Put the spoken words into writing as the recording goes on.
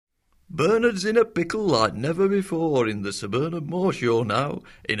Bernard's in a pickle like never before in the Sir Bernard Moore Show now,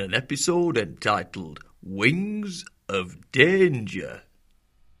 in an episode entitled Wings of Danger.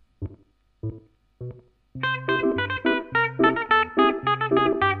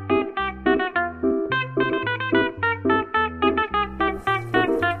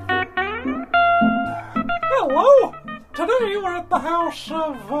 Hello! Today we're at the house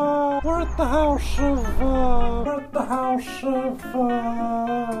of, we're at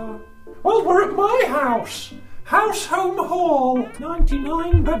my house. House Home Hall.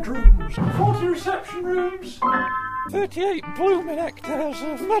 99 bedrooms, 40 reception rooms, 38 blooming hectares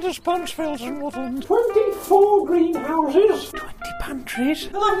of meadows, ponds, fields and woodland, 24 greenhouses, 20 pantries,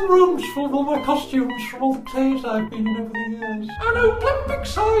 11 rooms full of all my costumes from all the plays I've been in over the years, an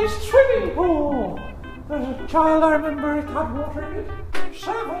Olympic-sized swimming pool. As a child I remember it had water in it.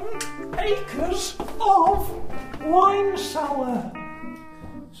 7 acres of wine cellar.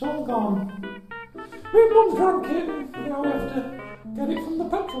 It's all gone. My mum drank it, and now we have to get it from the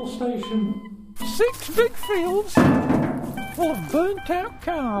petrol station. 6 big fields full of burnt-out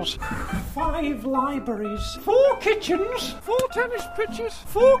cars. 5 libraries. 4 kitchens. 4 tennis pitches.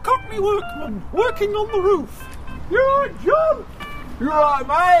 4 Cockney workmen working on the roof. You alright, John? You alright,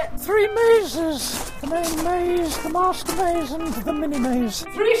 mate? 3 mazes. The main maze, the master maze and the mini maze.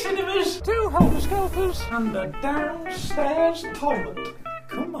 3 cinemas. 2 helter-skelters. And a downstairs toilet.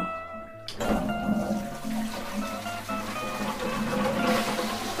 Come on.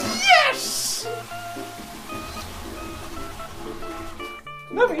 Yes!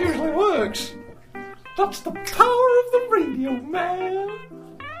 Never usually works. That's the power of the radio, man.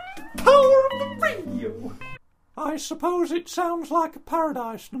 Power of the radio. I suppose it sounds like a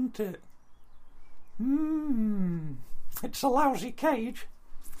paradise, doesn't it? It's a lousy cage.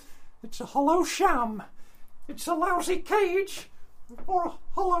 It's a hollow sham. It's a lousy cage. Or a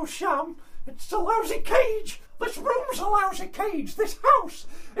hollow sham. It's a lousy cage. This room's a lousy cage. This house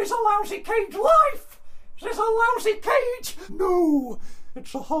is a lousy cage. Life is a lousy cage. No,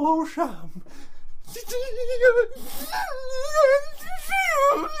 it's a hollow sham.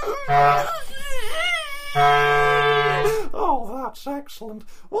 Oh, that's excellent.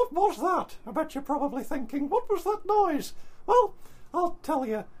 What was that? I bet you're probably thinking, what was that noise? Well, I'll tell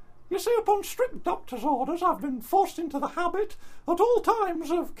you. You see, upon strict doctor's orders, I've been forced into the habit at all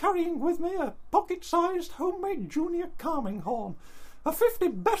times of carrying with me a pocket-sized homemade junior calming horn. A 50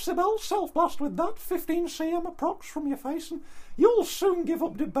 decibel self-blast with that, 15 cm approx from your face, and you'll soon give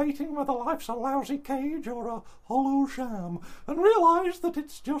up debating whether life's a lousy cage or a hollow sham, and realise that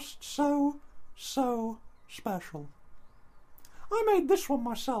it's just so special. I made this one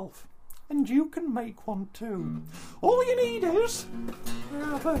myself, and you can make one too. All you need is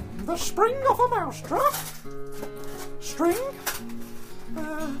the spring of a mousetrap, string,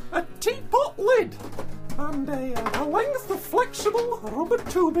 a teapot lid, and a length of flexible rubber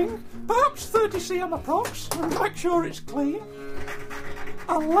tubing, perhaps 30 cm approx, and make sure it's clean,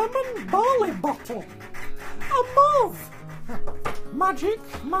 a lemon barley bottle, a mauve, magic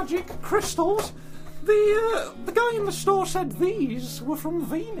crystals. The guy in the store said these were from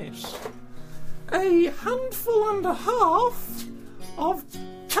Venus. A handful and a half of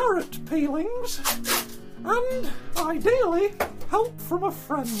carrot peelings, and ideally help from a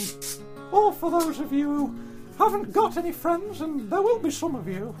friend. Or for those of you who haven't got any friends, and there will be some of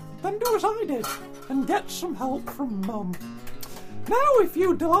you, then do as I did and get some help from Mum. Now, if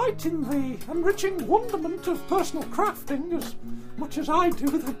you delight in the enriching wonderment of personal crafting as much as I do,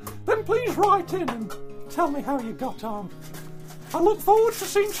 then please write in and tell me how you got on. I look forward to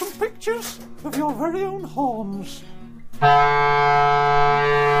seeing some pictures of your very own horns.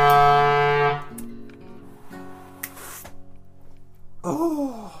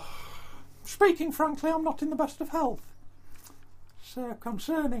 Oh, speaking frankly, I'm not in the best of health. So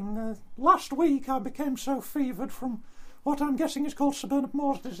concerning, last week I became so fevered from what I'm guessing is called Sir Bernard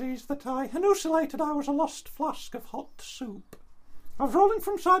Moore's disease that I hallucinated I was a lost flask of hot soup. I was rolling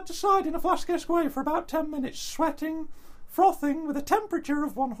from side to side in a flask-esque way for about 10 minutes, sweating, frothing, with a temperature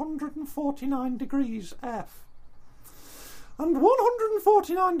of 149 degrees F. And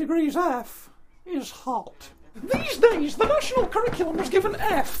 149 degrees F is hot. These days, the national curriculum was given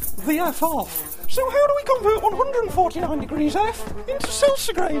F, the F off. So how do we convert 149 degrees F into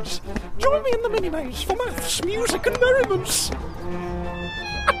centigrades? Join me in the mini-maze for maths, music and merriments.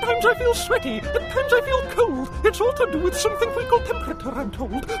 At times I feel sweaty, at times I feel cold. It's all to do with something we call temperature, I'm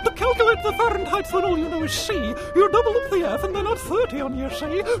told. To calculate the Fahrenheit when all you know is C, you double up the F and then add 30 on your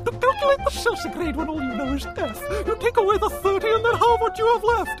C. To calculate the centigrade when all you know is F, you take away the 30 and then halve what you have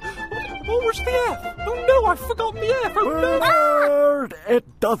left. What was the F? Oh no, I've forgotten the F. Oh no! Bernard,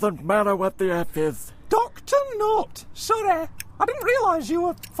 It doesn't matter what the F is. Dr. Nutt! Sorry, I didn't realise you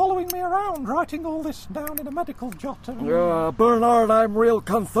were following me around, writing all this down in a medical jotter. Bernard, I'm real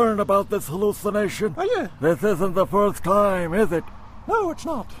concerned about this hallucination. Are you? This isn't the first time, is it? No, it's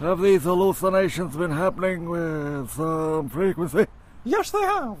not. Have these hallucinations been happening with some frequency? Yes, they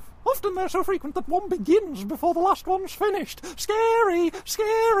have. Often they're so frequent that one begins before the last one's finished. Scary!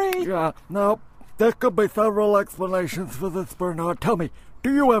 Scary! Yeah, now, there could be several explanations for this, Bernard. Tell me,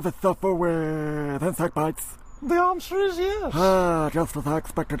 do you ever suffer with insect bites? The answer is yes. Just as I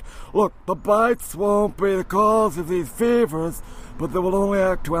expected. Look, the bites won't be the cause of these fevers, but they will only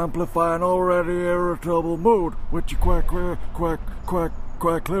act to amplify an already irritable mood, which you quite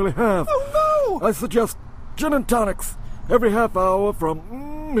clearly have. Oh, no! I suggest gin and tonics every half hour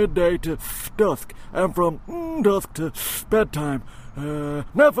from midday to dusk, and from dusk to bedtime.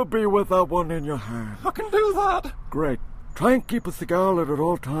 Never be without one in your hand. I can do that. Great. Try and keep a cigar lit at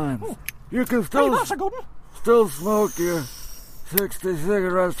all times. You can Hey, still that's a good one. smoke your 60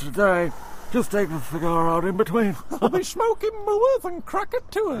 cigarettes a day. Just take the cigar out in between. I'll be smoking more than crack it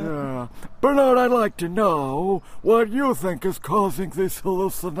to it. Yeah. Bernard, I'd like to know what you think is causing these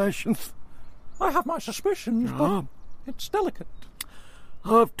hallucinations. I have my suspicions, but it's delicate.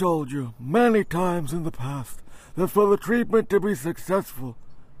 I've told you many times in the past that for the treatment to be successful,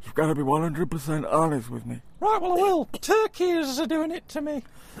 you've got to be 100% honest with me. Right, well, I will. Turkeys are doing it to me.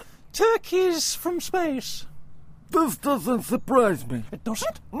 Turkeys from space. This doesn't surprise me. It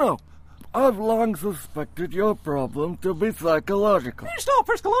doesn't? No. I've long suspected your problem to be psychological. It's not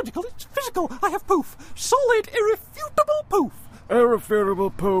psychological, it's physical. I have poof. Solid, irrefutable poof. Irrefutable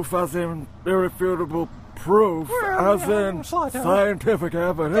proof as in irrefutable proof, Well, as in slight error. scientific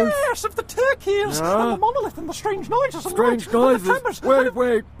evidence. Yes, of the turkeys Yeah. and the monolith and the strange noises and Strange lights and the noises. tremors.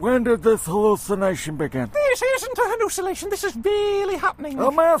 Wait, when did this hallucination begin? This isn't a hallucination, this is really happening.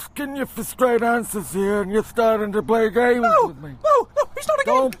 I'm asking you for straight answers here, and you're starting to play games No, with me. no, it's not a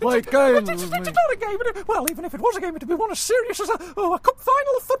game. Don't play games with me. It's not a game. Well, even if it was a game, it'd be one as serious as a cup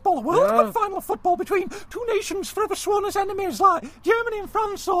final of football, a World Yeah. Cup final of football between two nations forever sworn as enemies, like Germany and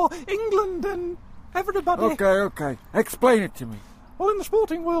France or England and everybody. Okay. Explain it to me. Well, in the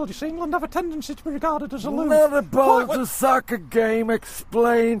sporting world, you see, England have a tendency to be regarded as aloof. Not about What- the soccer game.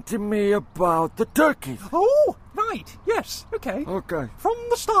 Explain to me about the turkeys. Oh, right, yes, okay. Okay. From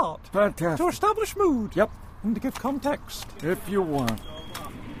the start. Fantastic. To establish mood. Yep, And to give context. if you want.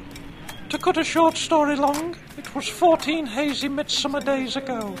 To cut a short story long, it was 14 hazy midsummer days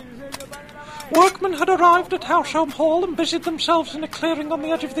ago. Workmen had arrived at Householm Hall and busied themselves in a clearing on the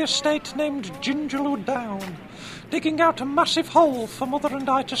edge of the estate named Gingerloo Down, digging out a massive hole for Mother and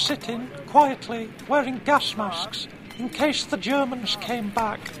I to sit in, quietly, wearing gas masks, in case the Germans came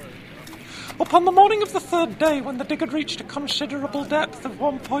back. Upon the morning of the third day, when the dig had reached a considerable depth of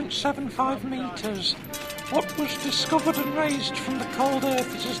 1.75 metres, what was discovered and raised from the cold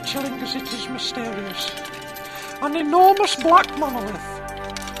earth is as chilling as it is mysterious. An enormous black monolith,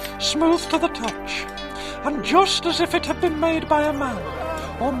 smooth to the touch, and just as if it had been made by a man,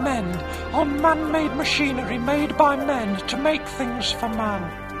 or men, or man-made machinery made by men to make things for man.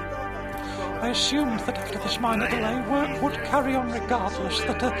 I assumed that after this minor delay, work would carry on regardless,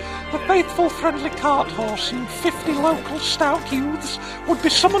 that the faithful friendly cart horse and 50 local stout youths would be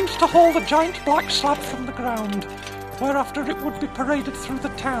summoned to haul the giant black slab from the ground, whereafter it would be paraded through the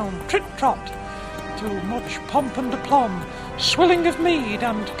town, trit-trot, to much pomp and aplomb, swilling of mead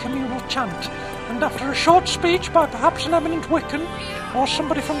and communal chant, and after a short speech by perhaps an eminent Wiccan, or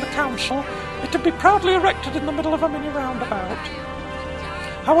somebody from the council, it would be proudly erected in the middle of a mini roundabout.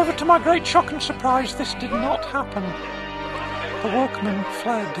 However, to my great shock and surprise, this did not happen. The workmen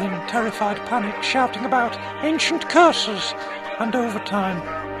fled in terrified panic, shouting about ancient curses and overtime.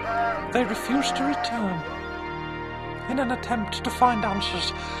 They refused to return. In an attempt to find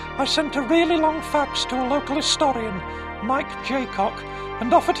answers, I sent a really long fax to a local historian, Mike Jaycock,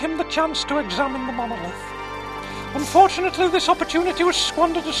 and offered him the chance to examine the monolith. Unfortunately, this opportunity was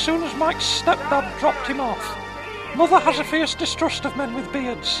squandered as soon as Mike's stepdad dropped him off. Mother has a fierce distrust of men with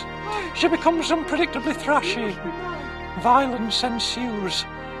beards. She becomes unpredictably thrashy. Violence ensues.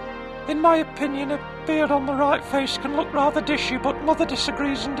 In my opinion, a beard on the right face can look rather dishy, but Mother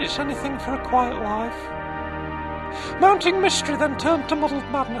disagrees and it's anything for a quiet life. Mounting mystery then turned to muddled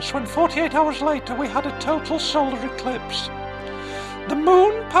madness when 48 hours later we had a total solar eclipse. The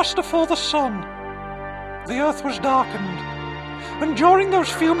moon passed afore the sun. The earth was darkened. And during those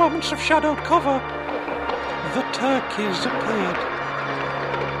few moments of shadowed cover, the turkeys appeared,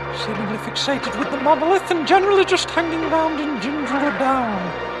 seemingly fixated with the monolith and generally just hanging round in Gingerloo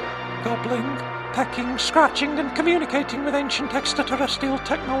Down, gobbling, pecking, scratching and communicating with ancient extraterrestrial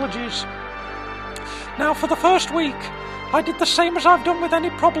technologies. Now, for the first week, I did the same as I've done with any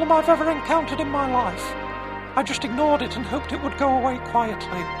problem I've ever encountered in my life. I just ignored it and hoped it would go away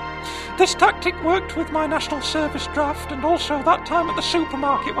quietly. This tactic worked with my National Service draft and also that time at the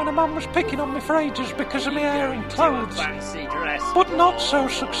supermarket when a man was picking on me for ages because of my hair and clothes. But not so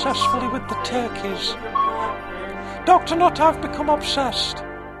successfully with the turkeys. Dr. Nutt, I've become obsessed.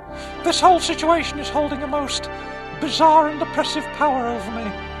 This whole situation is holding a most bizarre and oppressive power over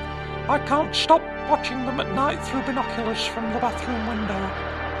me. I can't stop watching them at night through binoculars from the bathroom window.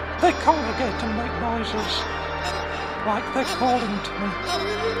 They congregate and make noises, like they're calling to me.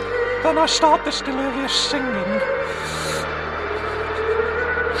 Then I start this delirious singing.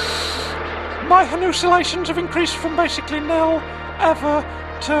 My hallucinations have increased from basically nil ever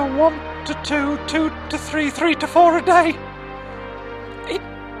to 1 to 2, 2 to 3, 3 to 4 a day. It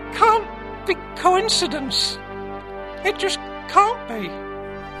can't be coincidence. It just can't be.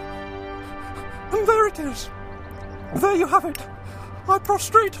 And there it is. There you have it. I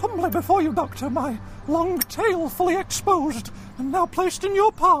prostrate humbly before you, Doctor, my long tail fully exposed and now placed in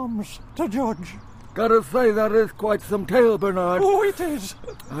your palms to judge. Gotta say, that is quite some tale, Bernard. Oh, it is.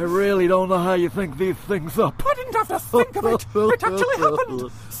 I really don't know how you think these things up. I didn't have to think of it. It actually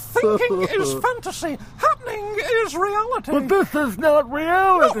happened. Thinking is fantasy. Happening is reality. But this is not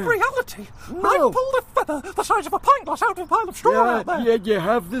reality. Not reality. No. I pulled a feather the size of a pint glass out of a pile of straw out there. Yeah, you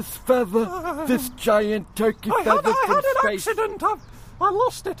have this feather, this giant turkey feather I from had an space. accident. I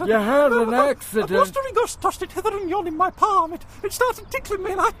lost it. You had an accident? Blustering Gus tossed it hither and yon in my palm. It started tickling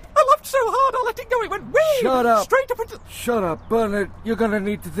me and I laughed so hard I let it go. It went whee! Shut up. Straight up into... Shut up, Bernard. You're gonna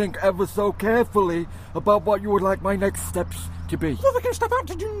need to think ever so carefully about what you would like my next steps to be. Well, we can step out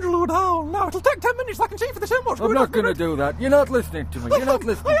to Jinjaloo Down. Now, it'll take 10 minutes. I can see for the same what's I'm going on. not gonna do that. You're not listening to me. You're not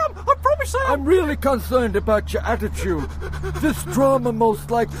listening. I am. I promise I am. I'm really concerned about your attitude. This trauma most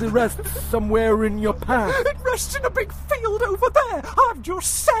likely rests somewhere in your past. It rests in a big field over there. I've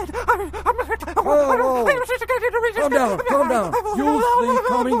just said. Whoa. Calm down. Use the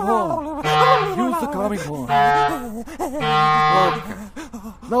calming horn. Use the calming horn. Okay.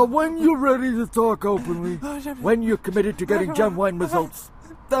 Now, when you're ready to talk openly, when you're committed to getting genuine results,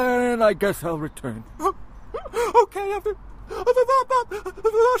 then I guess I'll return. Okay,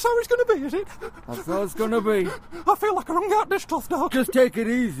 that's how it's going to be, is it? That's how it's going to be. I feel like I wrung out this tough dog. Just take it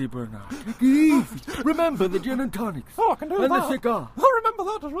easy, Bernard. Take it easy. Remember the gin and tonics. Oh, I can do and that. And the cigar. I'll remember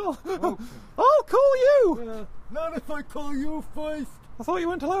that as well. Okay. I'll call you. Not if I call you first. I thought you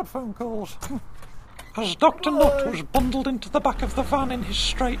weren't allowed phone calls. As Dr. Nutt was bundled into the back of the van in his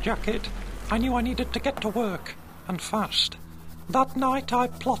straitjacket, I knew I needed to get to work, and fast. That night I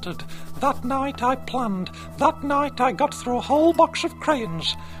plotted, that night I planned, that night I got through a whole box of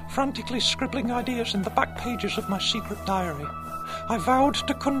crayons, frantically scribbling ideas in the back pages of my secret diary. I vowed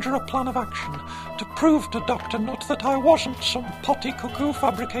to conjure a plan of action, to prove to Dr. Nutt that I wasn't some potty cuckoo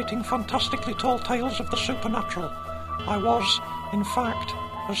fabricating fantastically tall tales of the supernatural. I was, in fact,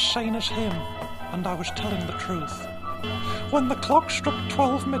 as sane as him, and I was telling the truth. When the clock struck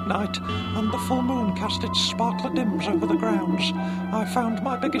 12 midnight and the full moon cast its sparkler dims over the grounds, I found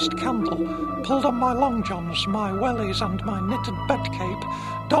my biggest candle, pulled on my long johns, my wellies and my knitted bed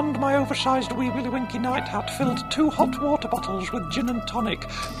cape, donned my oversized wee willy winky night hat, filled 2 hot water bottles with gin and tonic,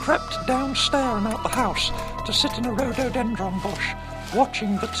 crept downstairs and out the house to sit in a rhododendron bush,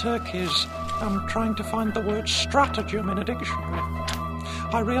 watching the turkeys and trying to find the word stratagem in a dictionary.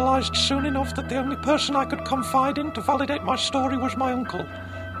 I realised soon enough that the only person I could confide in to validate my story was my uncle,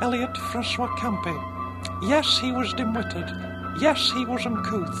 Elliot Francois Campy. Yes, he was dim-witted. Yes, he was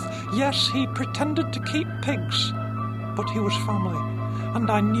uncouth. Yes, he pretended to keep pigs. But he was family, and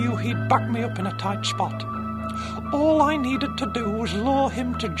I knew he'd back me up in a tight spot. All I needed to do was lure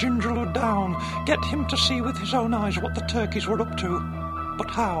him to Jinjaloo Down, get him to see with his own eyes what the turkeys were up to. But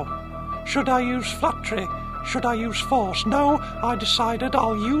how? Should I use flattery? Should I use force? No, I decided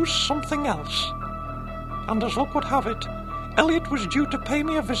I'll use something else. And as luck would have it, Elliot was due to pay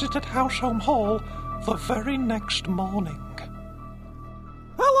me a visit at Householme Hall the very next morning.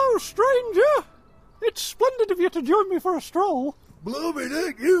 Hello, stranger! It's splendid of you to join me for a stroll. Blimey,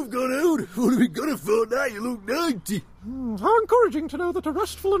 Nick, you've gone out. What have we got for now? You look 90. How encouraging to know that a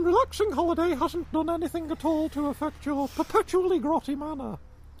restful and relaxing holiday hasn't done anything at all to affect your perpetually grotty manner.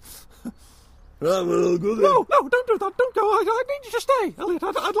 Right, well, I'll go then. No, don't do that. Don't go. I need you to stay, Elliot.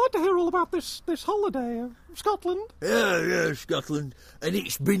 I'd like to hear all about this holiday. Scotland. Yeah, Scotland. And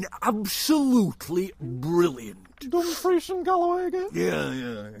it's been absolutely brilliant. Dumfries and Galloway again.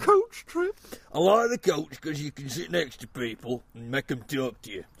 Yeah. Coach trip. I like the coach because you can sit next to people and make them talk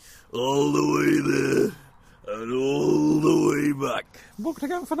to you. All the way there and all the way back. Booked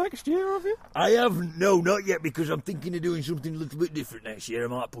again for next year, have you? I haven't, no, not yet, because I'm thinking of doing something a little bit different next year. I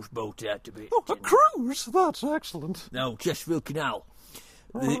might push boat out a bit. Oh, a cruise? That's excellent. No, Chesterfield Canal.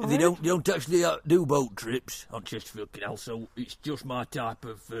 All They right. don't actually do boat trips on Chesterfield Canal, so it's just my type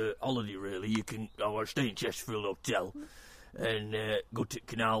of holiday, really. You can stay in Chesterfield Hotel and go to the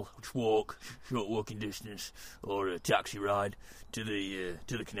canal, just walk, short walking distance, or a taxi ride to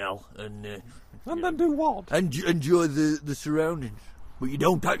the canal, and Then do what? and enjoy the surroundings. But you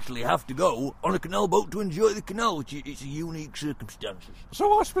don't actually have to go on a canal boat to enjoy the canal, which it's a unique circumstances.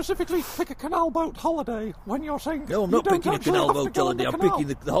 So I specifically pick a canal boat holiday when you're saying... No, I'm you not don't picking a actually canal have to boat go on holiday. the I'm canal.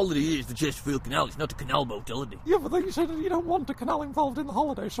 picking the holiday is the Chesterfield Canal. It's not a canal boat holiday. Yeah, but then you said you don't want a canal involved in the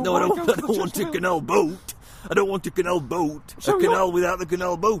holiday, so No, why I go don't to the want a Chesterfield? canal boat. I don't want a canal boat. So a canal without the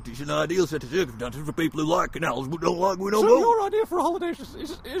canal boat. It's an ideal set of circumstances for people who like canals but don't like going on So boats. your idea for a holiday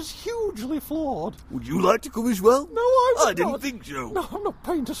is hugely flawed. Would you like to come as well? No, I would I didn't not. think so. No, I'm not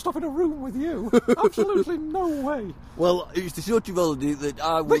paying to stop in a room with you. Absolutely no way. Well, it's the sort of holiday that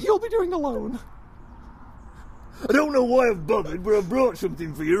I That would... you'll be doing alone. I don't know why I've bothered, but I brought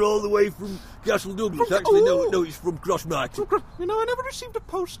something for you all the way from Castle Douglas. From- Actually, Ooh. no, it's from Crossmarket. You know, I never received a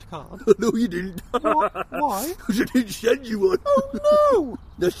postcard. No, you didn't. Why? Because I didn't send you one. Oh,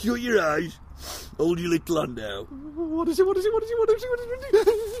 Now shut your eyes. Hold your little hand out. no! What is it?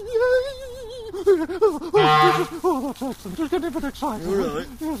 Oh, that's excellent. Just getting a bit excited. All right.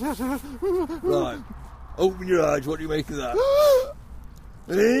 Yes. Right. Open your eyes. What do you make of that?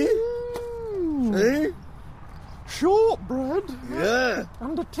 Eh? Shortbread Yeah.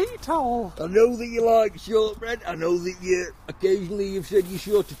 and a tea towel. I know that you like shortbread. I know that you occasionally you've said you're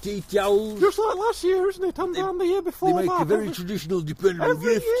short of tea towels. Just like last year, isn't it? And the year before They make that. a very traditional, dependable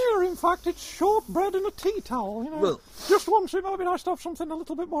Every gift. year, in fact, it's shortbread and a tea towel, you know. Well- just once it might be nice to have something a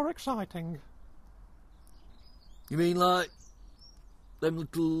little bit more exciting. You mean like them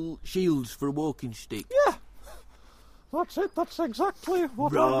little shields for a walking stick? Yeah. That's it. That's exactly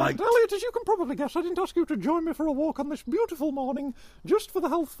what I Right. meant. Elliot, as you can probably guess, I didn't ask you to join me for a walk on this beautiful morning just for the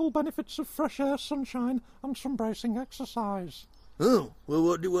healthful benefits of fresh air, sunshine, and some bracing exercise. Oh, well,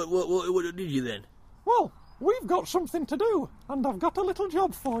 what did you then? Well, we've got something to do, and I've got a little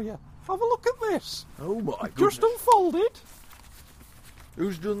job for you. Have a look at this. Oh my goodness! Just unfold it.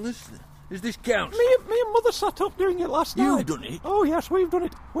 Who's done this then? Is this count? Me and Mother sat up doing it last night. You've done it? Oh, yes, we've done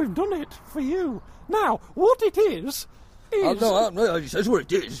it. We've done it for you. Now, what it is... No, it says what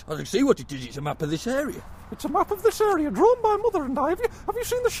it is. I can see what it is. It's a map of this area. It's a map of this area drawn by Mother and I. Have you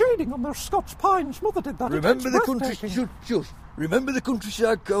seen the shading on those Scots pines? Mother did that. Remember It's the country... breathtaking. Shush. Remember the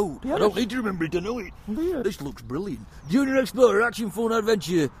countryside code. Yes. I don't need to remember it, I know it. Dear. This looks brilliant. Junior Explorer, Action, Fun,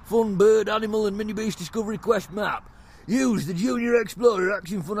 Adventure, Fun, Bird, Animal and Mini Beast Discovery Quest map. Use the Junior Explorer,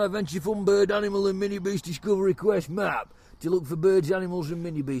 Action, Fun, Adventure, Fun, Bird, Animal and Mini Beast Discovery Quest map to look for birds, animals and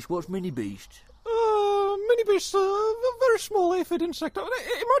mini beasts. What's mini beast? Mini beasts, a very small aphid insect. Imagine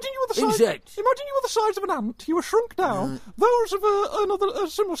you were the size. Insect. Imagine you were the size of an ant. You were shrunk down. Those of a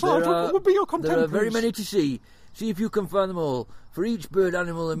similar size would be your There contemporaries. are very many to see. See if you can find them all. For each bird,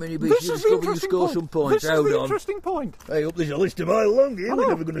 animal and mini beast This you is the discover, you interesting score point. some points. This is Hold the on. interesting point. Hey, up there's a list a mile long here. I We're know.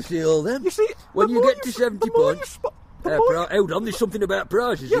 never going to see all them. You see, When the you more get to 70 the more you points... spot- the more you- Hold on, there's something about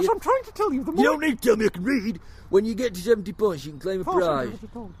prizes Yes, here. I'm trying to tell you. The more You don't need to tell me I can read. When you get to 70 points, you can claim a Of course I prize. know what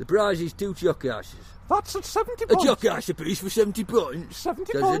you're told. The prize is 2 choc ices. That's at 70 A points. choc ice a piece for 70 points.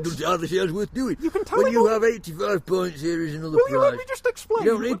 70 That points. doesn't hardly sound worth doing. You can tell when him you all- have 85 points, here is another Will you prize. let me just explain?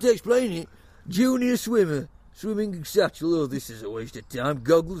 You don't need to explain it. Junior swimmer. Swimming satchel. Oh, this is a waste of time.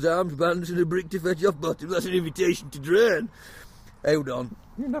 Goggles, arms, bands, and a brick to fetch off bottom. That's an invitation to drown. Hold on.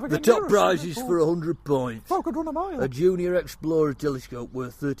 You never The get near top a prize swimming is pool. for 100 points. Folk could run a mile. A Junior Explorer telescope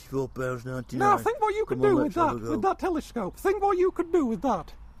worth £34.99. Now, think what you could Come on, do let's with have a that, go. with that telescope. Think what you could do with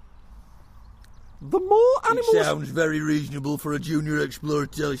that. The more It animals... sounds very reasonable for a Junior Explorer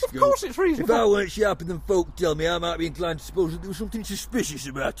telescope. Of course it's reasonable. If I weren't sharper than folk tell me, I might be inclined to suppose that there was something suspicious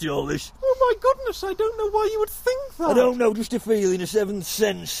about all this. Oh, my goodness, I don't know why you would think that. I don't know, just a feeling, a seventh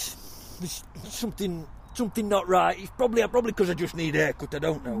sense. There's something not right. It's probably because I just need a haircut, I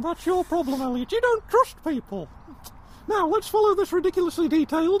don't know. That's your problem, Elliot. You don't trust people. Now, let's follow this ridiculously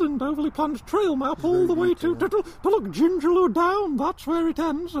detailed and overly planned trail map all the way to look Gingerloo down. That's where it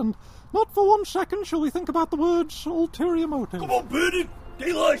ends, and not for 1 second shall we think about the words ulterior motive. Come on, Birdie!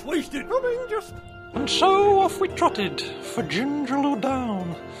 Daylight's wasted. Coming, just... And so off we trotted for Gingerlow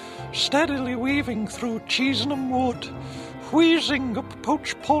Down, steadily weaving through Cheesenham Wood, wheezing up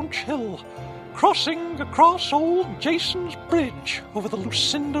Poach Paunch Hill, crossing across old Jason's Bridge over the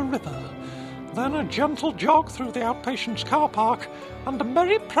Lucinda River, then a gentle jog through the outpatients' car park, and a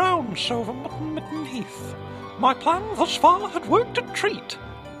merry prowance over Mutton Mitten Heath. My plan thus far had worked a treat,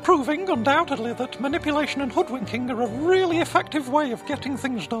 proving undoubtedly that manipulation and hoodwinking are a really effective way of getting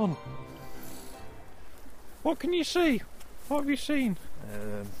things done. What can you see? What have you seen?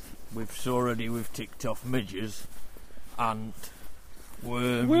 We've ticked off midges, ant,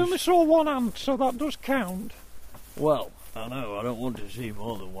 worms. We only saw one ant, so that does count. Well, I know, I don't want to see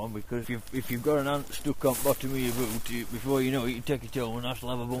more than one, because if you've got an ant stuck on the bottom of your boot, before you know it, you take it home and have to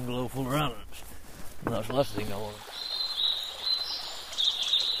have a bungalow full of ants. And that's the last thing I want.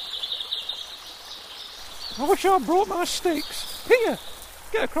 I wish I brought my sticks. Here!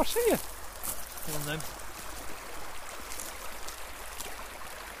 Get across here. Come on then.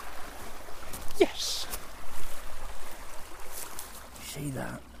 Yes! See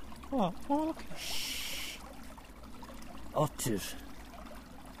that? What? Oh, look. Shh. Otters.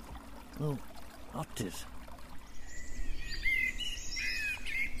 Oh, otters.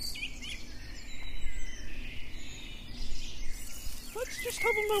 Let's just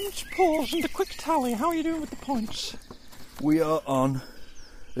have a moment's pause and a quick tally. How are you doing with the points? We are on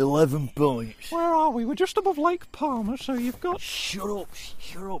 11 points. Where are we? We're just above Lake Palmer, so you've got... Shut up,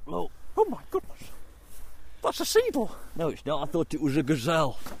 look. Oh my goodness. That's a seagull. No, it's not. I thought it was a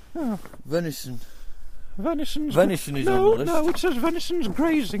gazelle. Oh. Venison. Venison is on the list. No, it says venison's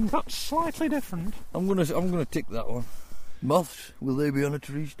grazing. That's slightly different. I'm gonna tick that one. Moths, will they be on a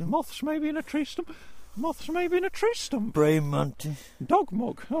tree stump? Moths may be in a tree stump. Moths may be in a tree stump. Praying mantis. Dog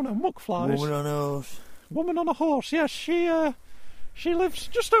mug. Oh no, muck flies. Woman on a horse. Woman on a horse. Yes, she lives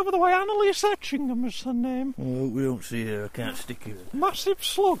just over the way. Annalise Etchingham is her name. Oh, we don't see her. I can't stick her. Massive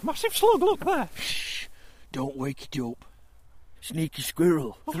slug. Look there. Shh! Don't wake it up. Sneaky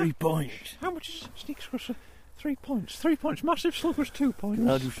squirrel. 3 points. How much is sneaky squirrel? 3 points. 3 points. Massive slug was 2 points.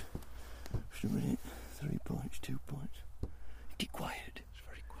 No, just a minute. 3 points. 2 points. Get quiet. It's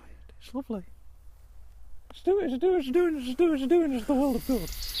very quiet. It's lovely. It's doing us the world of good.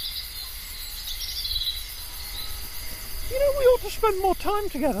 You know, we ought to spend more time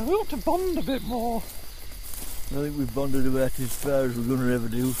together. We ought to bond a bit more. I think we've bonded about as far as we're going to ever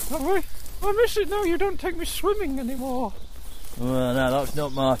do. Have we? I miss it now. You don't take me swimming anymore. Well, no, that's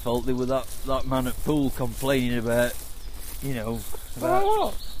not my fault. There was that man at pool complaining about, About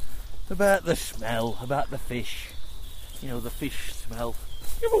what? About the smell, about the fish. The fish smell.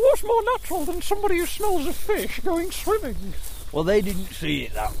 Yeah, but what's more natural than somebody who smells of fish going swimming? Well, they didn't see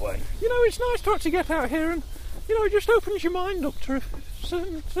it that way. It's nice to actually get out here and, it just opens your mind up to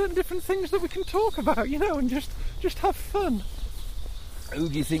certain different things that we can talk about, and just have fun. Who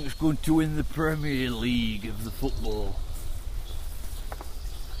do you think's going to win the Premier League of the football?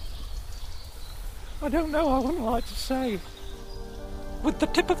 I don't know, I wouldn't like to say. With the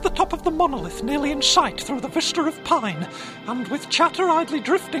tip of the top of the monolith nearly in sight through the vista of pine, and with chatter idly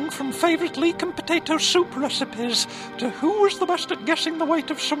drifting from favourite leek and potato soup recipes to who was the best at guessing the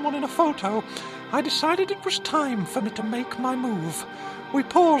weight of someone in a photo, I decided it was time for me to make my move. We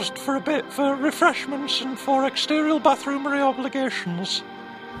paused for a bit for refreshments and for exterior bathroomery obligations.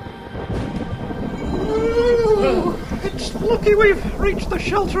 Ooh, it's lucky we've reached the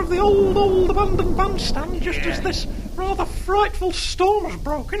shelter of the old abandoned bandstand just as this rather frightful storm has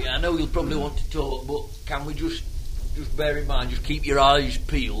broken. Yeah, I know you'll probably want to talk, but can we just bear in mind, just keep your eyes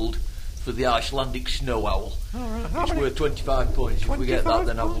peeled for the Icelandic snow owl. All right, it's worth 25 points. If we get that,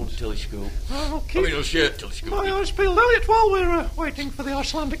 then I won't telescope. I'll share telescope. My eyes peeled. Elliot, while we're waiting for the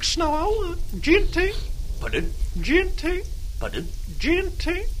Icelandic snow owl, G&T. Pardon? G&T. Pardon?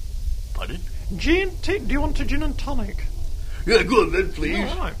 G&T. Pardon? G&T. Do you want a gin and tonic? Yeah, go on then, please.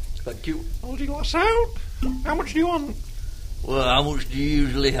 All right. Thank you. Hold your glass out. How much do you want? Well, how much do you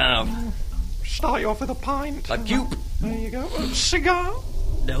usually have? Start you off with a pint. Thank you. There you go. Cigar?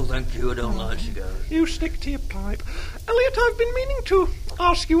 No, thank you. I don't like cigars. You stick to your pipe. Elliot, I've been meaning to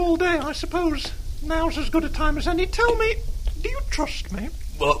ask you all day. I suppose now's as good a time as any. Tell me, do you trust me?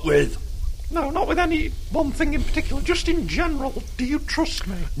 What with? No, not with any one thing in particular. Just in general, do you trust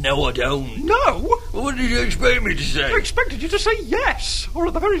me? No, I don't. No? Well, what did you expect me to say? I expected you to say yes, or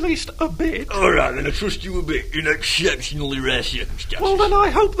at the very least, a bit. All right, then I trust you a bit in exceptionally rare circumstances. Well, then I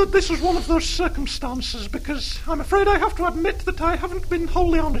hope that this is one of those circumstances, because I'm afraid I have to admit that I haven't been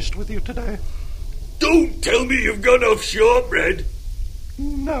wholly honest with you today. Don't tell me you've gone off shortbread.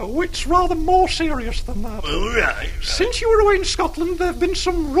 No, it's rather more serious than that. All right. Since you were away in Scotland, there have been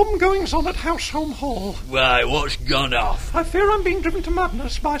some rum goings-on at Householme Hall. Why, what's gone off? I fear I'm being driven to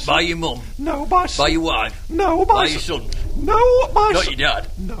madness by some... By your mum? No, by some... By your wife? No, by... By your son? No, by... Not your dad?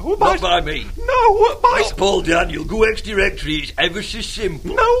 No, by... Not by me? No, by... Not Paul Daniel. Go ex-directory. It's ever so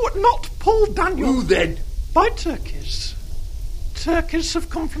simple. No, not Paul Daniel. Who then? By turkeys. Turkeys have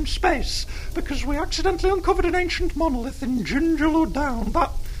come from space because we accidentally uncovered an ancient monolith in Gingerlow Down,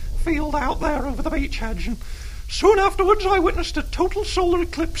 that field out there over the beach hedge, and soon afterwards I witnessed a total solar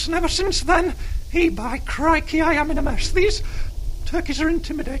eclipse, and ever since then, by crikey, I am in a mess. These turkeys are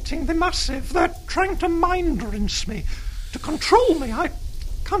intimidating, they're massive, they're trying to mind rinse me, to control me. I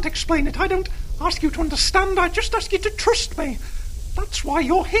can't explain it, I don't ask you to understand, I just ask you to trust me. That's why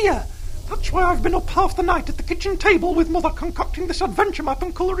you're here. That's why I've been up half the night at the kitchen table with Mother concocting this adventure map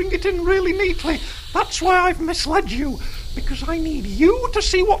and colouring it in really neatly. That's why I've misled you, because I need you to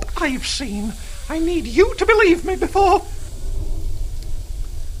see what I've seen. I need you to believe me before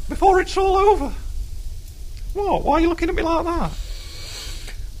it's all over. What? Why are you looking at me like that?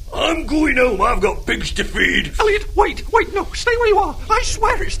 I'm going home. I've got pigs to feed. Elliot, wait, no, stay where you are. I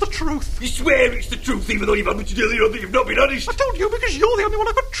swear it's the truth. You swear it's the truth, even though you've had me to tell you that you've not been honest? I told you because you're the only one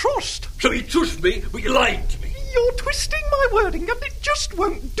I could trust. So you trust me, but you're lying to me. You're twisting my wording, and it just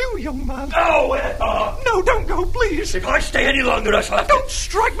won't do, young man. Oh, No, don't go, please. If I stay any longer, I shall have Don't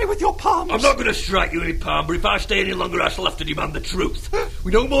strike me with your palms. I'm not going to strike you any palm, but if I stay any longer, I shall have to demand the truth.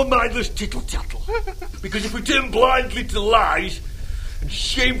 We no more mindless tittle-tattle. Because if we turn blindly to lies and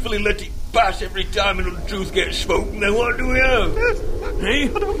shamefully let it pass every time an untruth gets spoken, then what do we have? I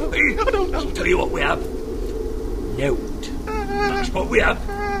don't know. I'll tell you what we have. Note. That's what we have.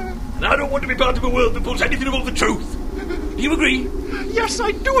 And I don't want to be part of a world that pulls anything above the truth. Do you agree? Yes,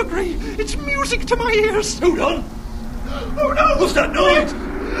 I do agree. It's music to my ears. Hold on. Oh, no. What's that noise?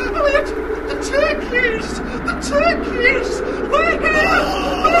 Elliot, the turkeys. The turkeys. They're here.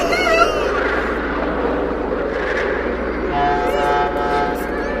 They're here.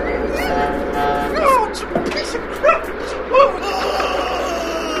 Oh, it's a piece of crap.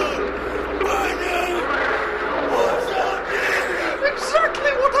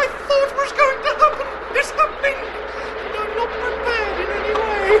 Exactly what I thought was going to happen is happening, and I'm not prepared in any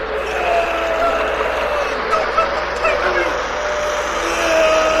way. Don't take me.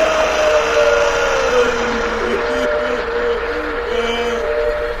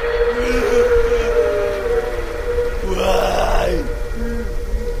 Why?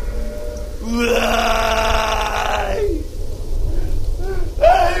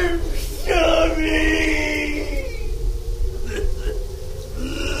 I'm sorry.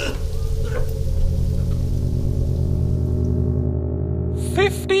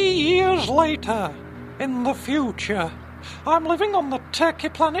 50 years later, in the future, I'm living on the turkey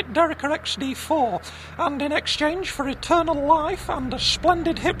planet Derrica XD4, and in exchange for eternal life and a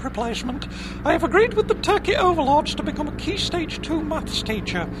splendid hip replacement, I have agreed with the turkey overlords to become a Key Stage 2 maths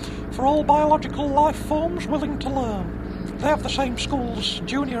teacher for all biological life forms willing to learn. They have the same schools,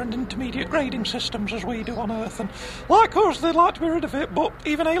 junior and intermediate grading systems as we do on Earth, and like us, they'd like to be rid of it, but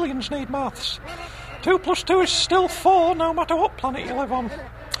even aliens need maths. 2 + 2 is still 4, no matter what planet you live on.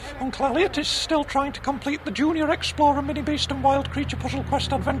 Uncle Elliot is still trying to complete the Junior Explorer Mini Beast and Wild Creature Puzzle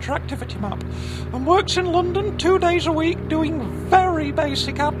Quest Adventure Activity Map, and works in London 2 days a week doing very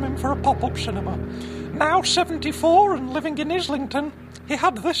basic admin for a pop-up cinema. Now 74 and living in Islington, he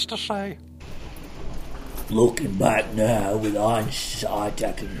had this to say. Looking back now with hindsight,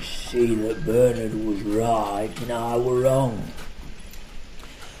 I can see that Bernard was right and I were wrong.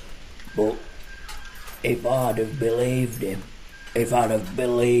 But if I'd have believed him, if I'd have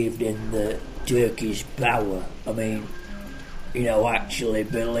believed in the turkey's power, actually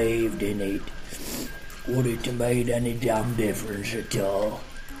believed in it, would it have made any damn difference at all?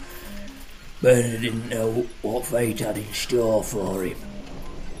 Bernard didn't know what fate had in store for him.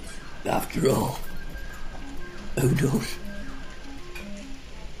 After all, who does?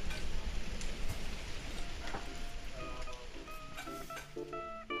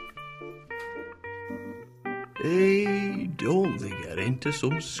 Hey, don't they get into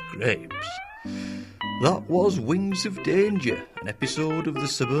some scrapes? That was Wings of Danger, an episode of the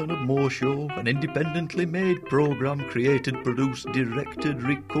Sir Bernard Moore Show, an independently made programme created, produced, directed,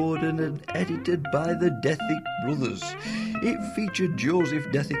 recorded and edited by the Dethick brothers. It featured Joseph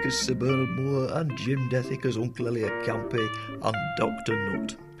Dethick as Sir Bernard Moore and Jim Dethick as Uncle Elliot Campy and Dr.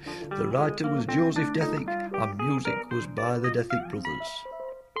 Nutt. The writer was Joseph Dethick and music was by the Dethick brothers.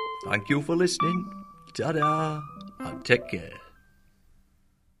 Thank you for listening. Ta-da and take care.